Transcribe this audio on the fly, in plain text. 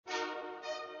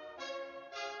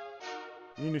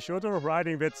Nino Schurter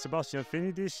riding with Sebastian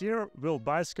Fini this year, World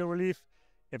Bicycle Relief.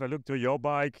 If I look to your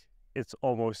bike, it's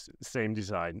almost the same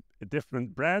design, a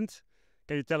different brand.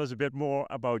 Can you tell us a bit more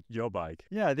about your bike?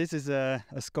 Yeah, this is a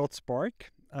Scott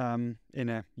Spark in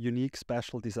a unique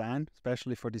special design,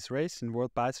 especially for this race in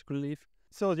World Bicycle Relief.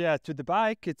 So yeah, to the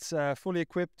bike, it's fully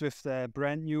equipped with the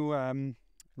brand new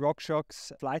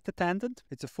RockShox flight attendant.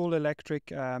 It's a full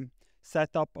electric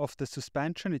setup of the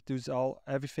suspension. It does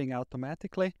everything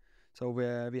automatically. So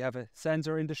we have a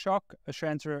sensor in the shock, a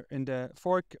sensor in the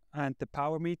fork, and the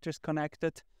power meter is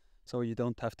connected. So you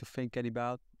don't have to think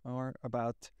about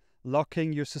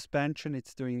locking your suspension.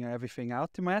 It's doing everything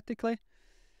automatically.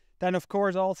 Then of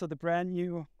course also the brand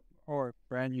new,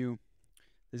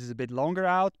 this is a bit longer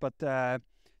out, but the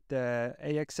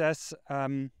AXS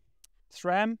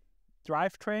SRAM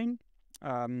drivetrain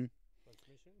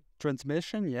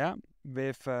transmission, yeah,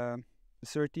 with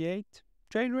 38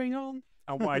 chainring on.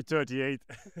 And why 38?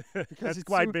 That's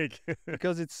quite big.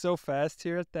 Because it's so fast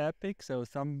here at the Epic. So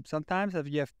sometimes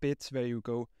you have bits where you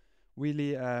go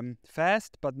really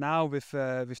fast, but now with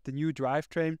the new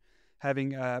drivetrain,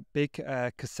 having a big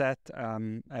cassette,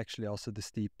 actually also the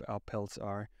steep uphills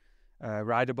are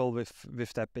rideable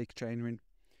with that big chainring.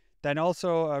 Then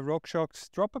also a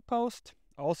RockShox dropper post,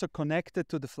 also connected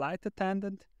to the flight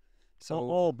attendant. So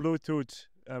all Bluetooth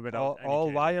without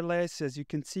all wireless. As you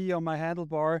can see on my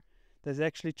handlebar, there's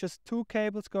actually just 2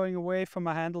 cables going away from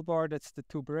my handlebar. That's the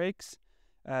 2 brakes.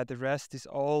 The rest is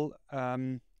all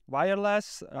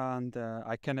wireless, and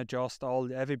I can adjust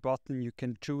every button. You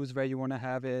can choose where you want to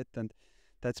have it, and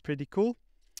that's pretty cool.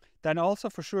 Then also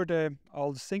for sure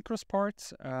all the synchros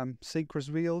parts, synchros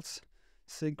wheels,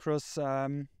 synchros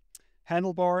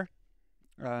handlebar,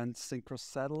 and synchros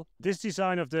saddle. This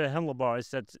design of the handlebar,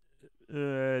 is that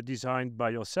designed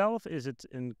by yourself? Is it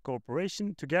in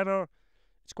cooperation together?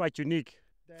 It's quite unique,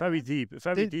 very deep.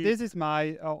 This is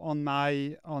my on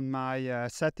my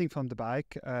setting from the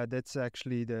bike. That's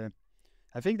actually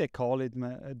I think they call it.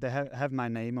 They have my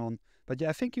name on. But yeah,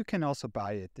 I think you can also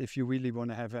buy it if you really want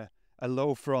to have a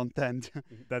low front end.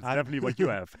 That's definitely what you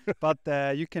have. But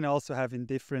you can also have in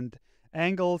different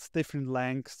angles, different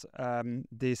lengths.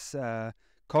 This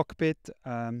cockpit,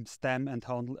 stem, and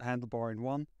handlebar in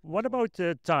one. What about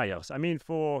the tires? I mean,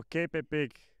 for Cape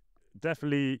Epic,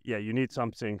 definitely, yeah, you need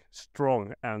something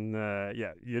strong, and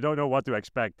yeah, you don't know what to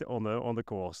expect on the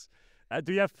course.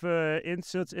 Do you have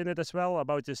inserts in it as well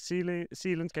about the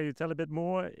sealant? Can you tell a bit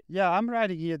more? Yeah, I'm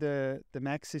riding here the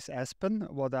Maxxis Aspen,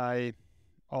 what I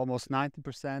almost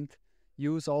 90%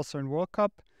 use also in World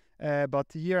Cup,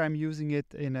 but here I'm using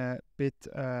it in a bit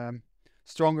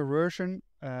stronger version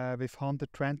with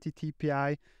 120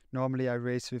 TPI. Normally I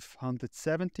race with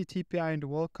 170 TPI in the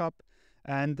World Cup.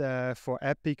 And for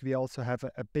Epic, we also have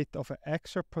a bit of an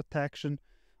extra protection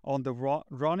on the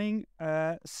running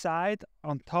side,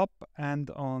 on top, and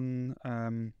on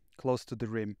close to the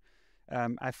rim.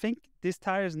 I think this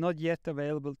tire is not yet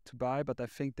available to buy, but I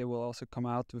think they will also come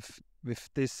out with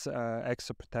this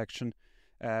extra protection,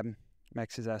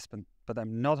 Maxxis Aspen. But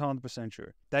I'm not 100%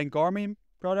 sure. Then Garmin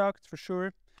products for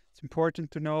sure. It's important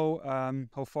to know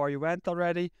how far you went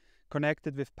already.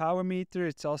 Connected with power meter.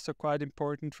 It's also quite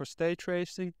important for stage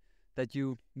racing that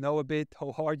you know a bit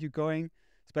how hard you're going,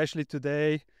 especially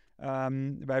today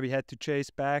where we had to chase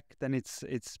back. Then it's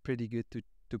pretty good to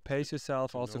pace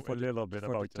yourself, also for a little bit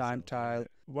for about the time trial.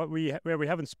 Where we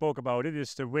haven't spoke about it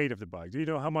is the weight of the bike. Do you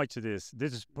know how much it is?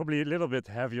 This is probably a little bit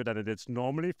heavier than it is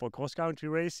normally for cross-country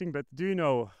racing, but do you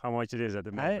know how much it is at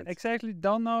the moment? I exactly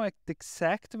don't know the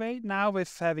exact weight now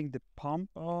with having the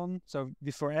pump on. So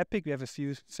before Epic, we have a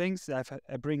few things. I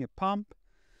bring a pump.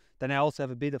 Then I also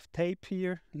have a bit of tape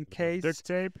here in case. Duct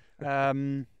tape.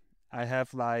 I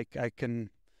have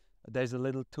there's a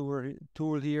little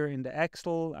tool here in the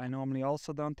axle. I normally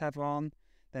also don't have on.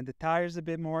 Then the tires a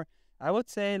bit more. I would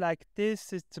say like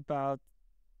this, it's about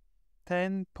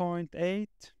 10.8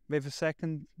 with a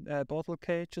second bottle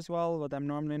cage as well, what I'm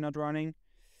normally not running.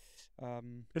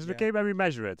 Is it okay when we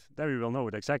measure it? Then we will know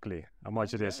it exactly how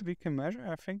much it is. We can measure.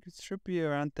 I think it should be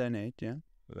around 10.8, yeah.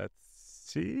 Let's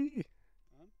see.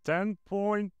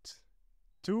 10.29.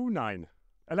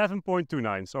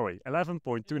 11.29, sorry.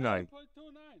 11.29.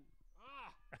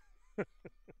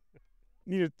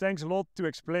 Nino, thanks a lot to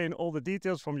explain all the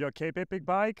details from your Cape Epic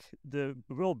bike, the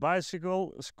World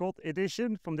Bicycle Scott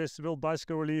edition from this World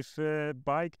Bicycle Relief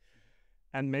bike,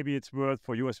 and maybe it's worth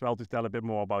for you as well to tell a bit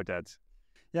more about that.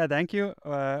 Yeah, thank you.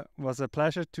 It was a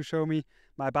pleasure to show me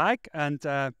my bike, and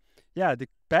yeah, the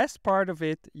best part of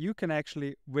it, you can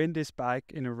actually win this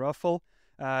bike in a raffle.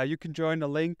 You can join the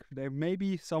link. There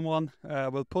maybe someone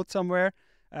will put somewhere.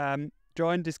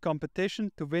 join this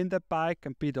competition to win that bike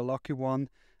and be the lucky one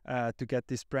to get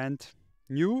this brand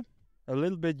new, a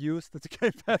little bit used at the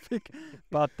Cape Epic,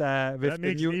 but with that the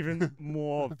makes new it even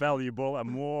more valuable and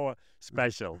more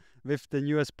special. with the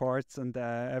newest parts and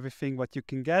everything what you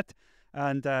can get.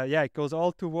 And yeah, it goes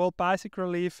all to World Bicycle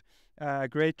Relief, a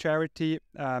great charity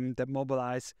that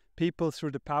mobilize people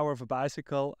through the power of a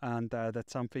bicycle, and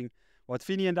that's something what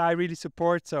Fini and I really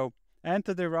support. So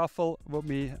enter the raffle would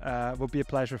be a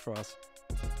pleasure for us.